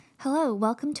Hello,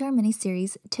 welcome to our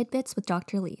mini-series, Tidbits with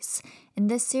Dr. Lise. In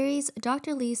this series,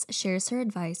 Dr. Lise shares her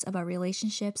advice about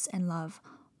relationships and love,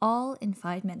 all in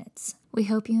 5 minutes. We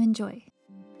hope you enjoy.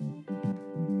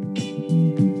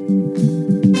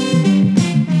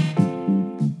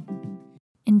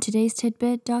 In today's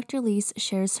tidbit, Dr. Lise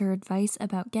shares her advice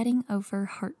about getting over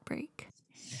heartbreak.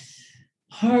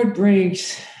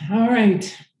 Heartbreaks. All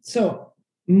right. So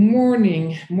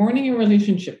mourning in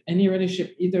relationship, any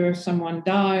relationship, either someone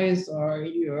dies or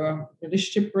your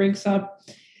relationship breaks up.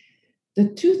 The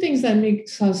two things that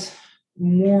makes us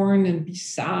mourn and be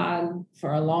sad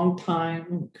for a long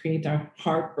time, create our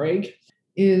heartbreak,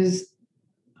 is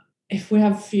if we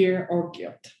have fear or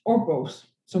guilt or both.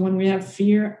 So when we have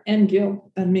fear and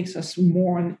guilt, that makes us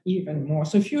mourn even more.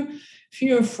 So if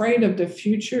you're afraid of the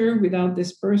future without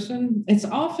this person, it's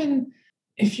often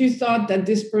if you thought that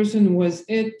this person was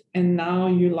it and now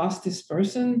you lost this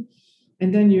person,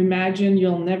 and then you imagine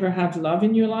you'll never have love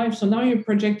in your life. So now you're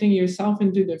projecting yourself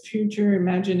into the future,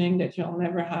 imagining that you'll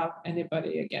never have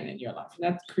anybody again in your life.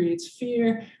 That creates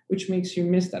fear, which makes you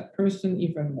miss that person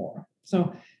even more.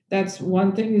 So that's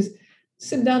one thing, is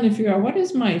sit down and figure out, what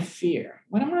is my fear?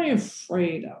 What am I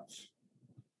afraid of?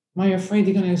 Am I afraid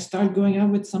they're going to start going out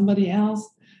with somebody else?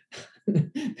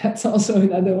 That's also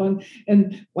another one.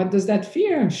 And what does that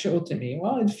fear show to me?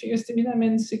 Well, it fears to me that I'm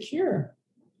insecure.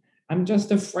 I'm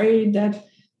just afraid that,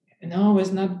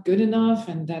 it's not good enough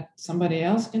and that somebody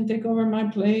else can take over my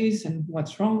place and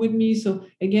what's wrong with me. So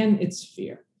again, it's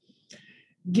fear.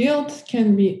 Guilt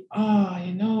can be,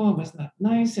 I was not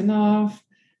nice enough.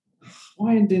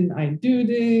 Why didn't I do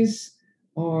this?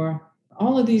 Or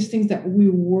all of these things that we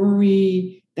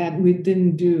worry that we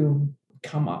didn't do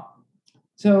come up.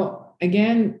 So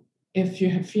again, if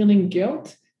you're feeling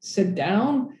guilt, sit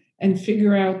down and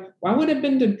figure out what would have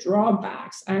been the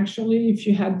drawbacks actually if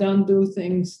you had done those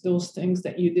things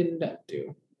that you didn't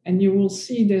do. And you will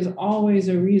see there's always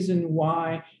a reason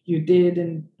why you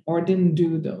did or didn't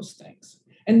do those things.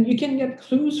 And you can get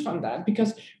clues from that,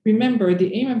 because remember,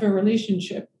 the aim of a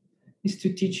relationship is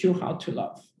to teach you how to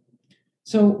love.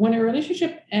 So when a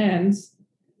relationship ends,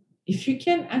 if you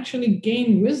can actually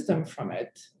gain wisdom from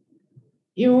it,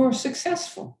 you're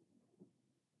successful,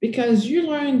 because you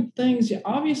learn things you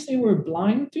obviously were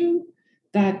blind to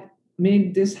that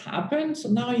made this happen. So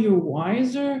now you're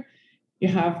wiser, you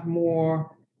have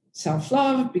more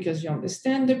self-love because you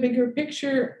understand the bigger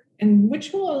picture, and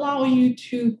which will allow you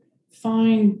to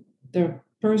find the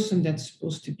person that's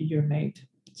supposed to be your mate.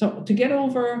 So to get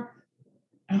over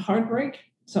a heartbreak,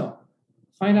 so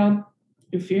find out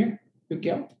your fear, your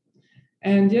guilt.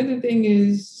 And the other thing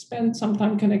is spend some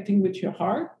time connecting with your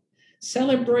heart.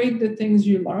 Celebrate the things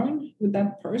you learned with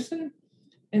that person,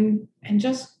 and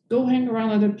just go hang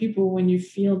around other people when you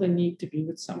feel the need to be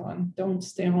with someone. Don't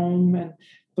stay home and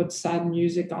put sad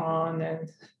music on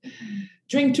and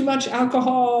drink too much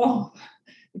alcohol,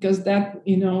 because that,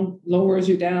 lowers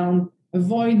you down.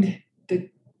 Avoid the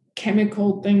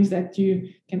chemical things that you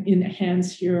can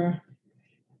enhance your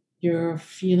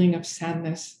feeling of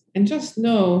sadness, and just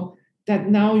know that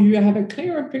now you have a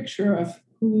clearer picture of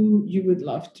who you would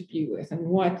love to be with and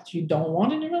what you don't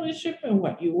want in a relationship and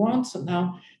what you want. So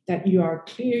now that you are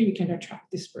clear, you can attract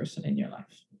this person in your life.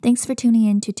 Thanks for tuning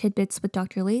in to Tidbits with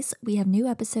Dr. Lise. We have new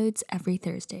episodes every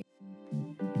Thursday.